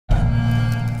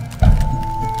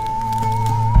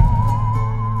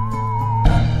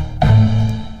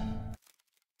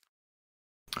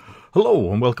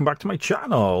Hello and welcome back to my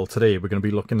channel. Today we're going to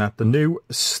be looking at the new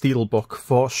Steelbook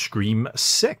for Scream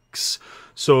 6.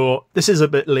 So this is a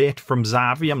bit late from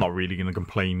Xavi. I'm not really going to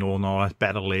complain. No, it's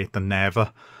better late than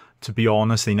never. To be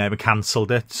honest, they never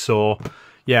cancelled it. So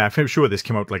yeah, I'm sure this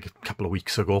came out like a couple of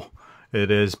weeks ago. It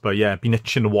is, but yeah, I've been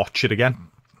itching to watch it again.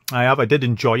 I did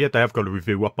enjoy it. I have got a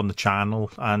review up on the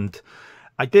channel and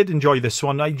I did enjoy this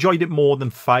one. I enjoyed it more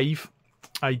than 5.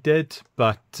 I did,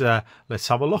 but let's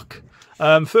have a look.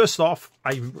 First off,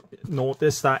 I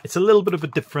noticed that it's a little bit of a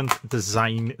different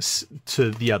design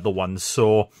to the other ones.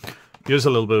 So here's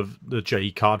a little bit of the J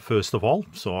card first of all.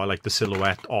 So I like the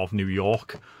silhouette of New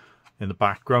York in the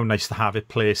background. Nice to have it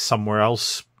placed somewhere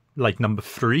else, like number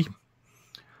 3.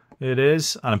 It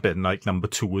is, and a bit like number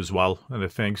 2 as well. And I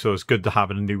think so. It's good to have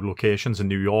it in new locations. In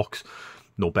New York's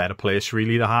no better place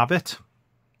really to have it.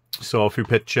 So a few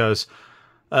pictures.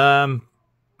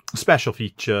 Special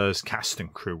features, cast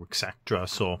and crew, etc.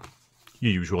 So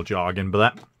your usual jargon, but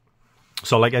that.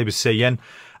 So like I was saying,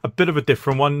 a bit of a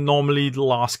different one. Normally the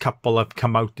last couple have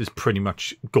come out is pretty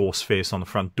much Ghostface on the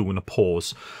front doing a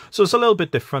pause. So it's a little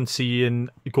bit different seeing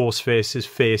Ghostface's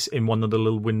face in one of the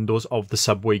little windows of the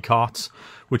subway carts,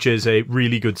 which is a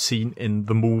really good scene in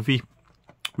the movie.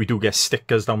 We do get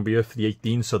stickers down here for the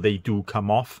 18, so they do come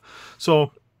off.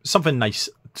 So something nice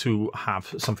to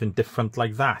have something different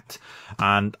like that.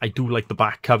 And I do like the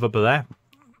back cover, but there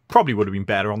probably would have been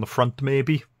better on the front,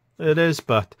 maybe. It is,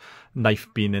 but knife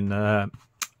being in an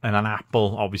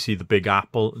apple, obviously the big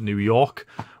apple, New York.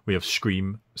 We have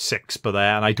Scream 6 but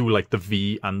there, and I do like the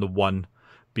V and the 1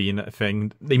 being a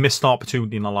thing. They missed an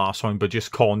opportunity in the last one, but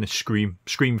just calling it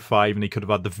Scream 5, and they could have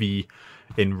had the V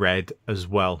in red as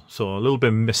well. So a little bit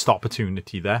of missed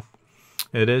opportunity there.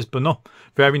 It is, but no,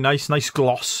 very nice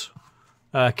gloss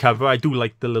cover. I do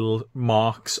like the little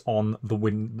marks on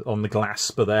the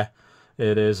glass, but there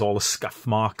it is, all the scuff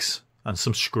marks and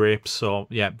some scrapes. So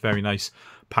yeah, very nice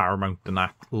Paramount and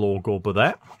that logo, but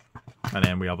there. And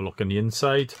then we have a look on the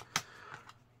inside.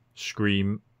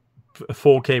 Scream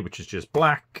 4K, which is just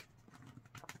black,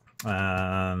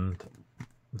 and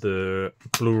the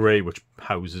Blu-ray, which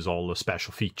houses all the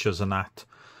special features and that,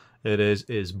 it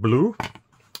is blue.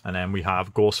 And then we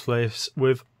have Ghostface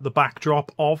with the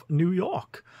backdrop of New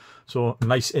York. So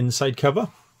nice inside cover.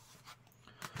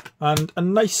 And a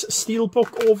nice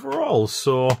Steelbook overall.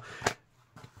 So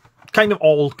kind of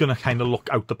all going to kind of look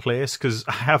out the place, because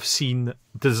I have seen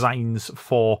designs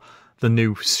for the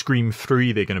new Scream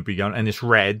 3 they're going to be on, and it's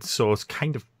red. So it's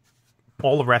kind of,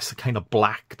 all the rest are kind of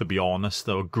black, to be honest,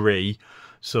 or grey.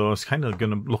 So it's kind of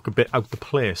going to look a bit out the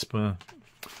place, but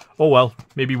oh well,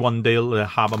 maybe one day they'll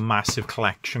have a massive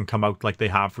collection come out like they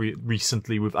have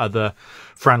recently with other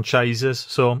franchises.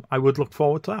 So I would look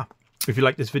forward to that. If you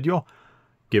like this video,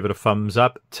 give it a thumbs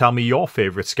up. Tell me your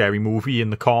favourite scary movie in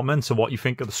the comments and what you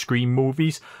think of the Scream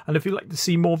movies. And if you'd like to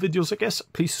see more videos like this,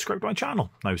 please subscribe to my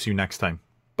channel. I'll see you next time.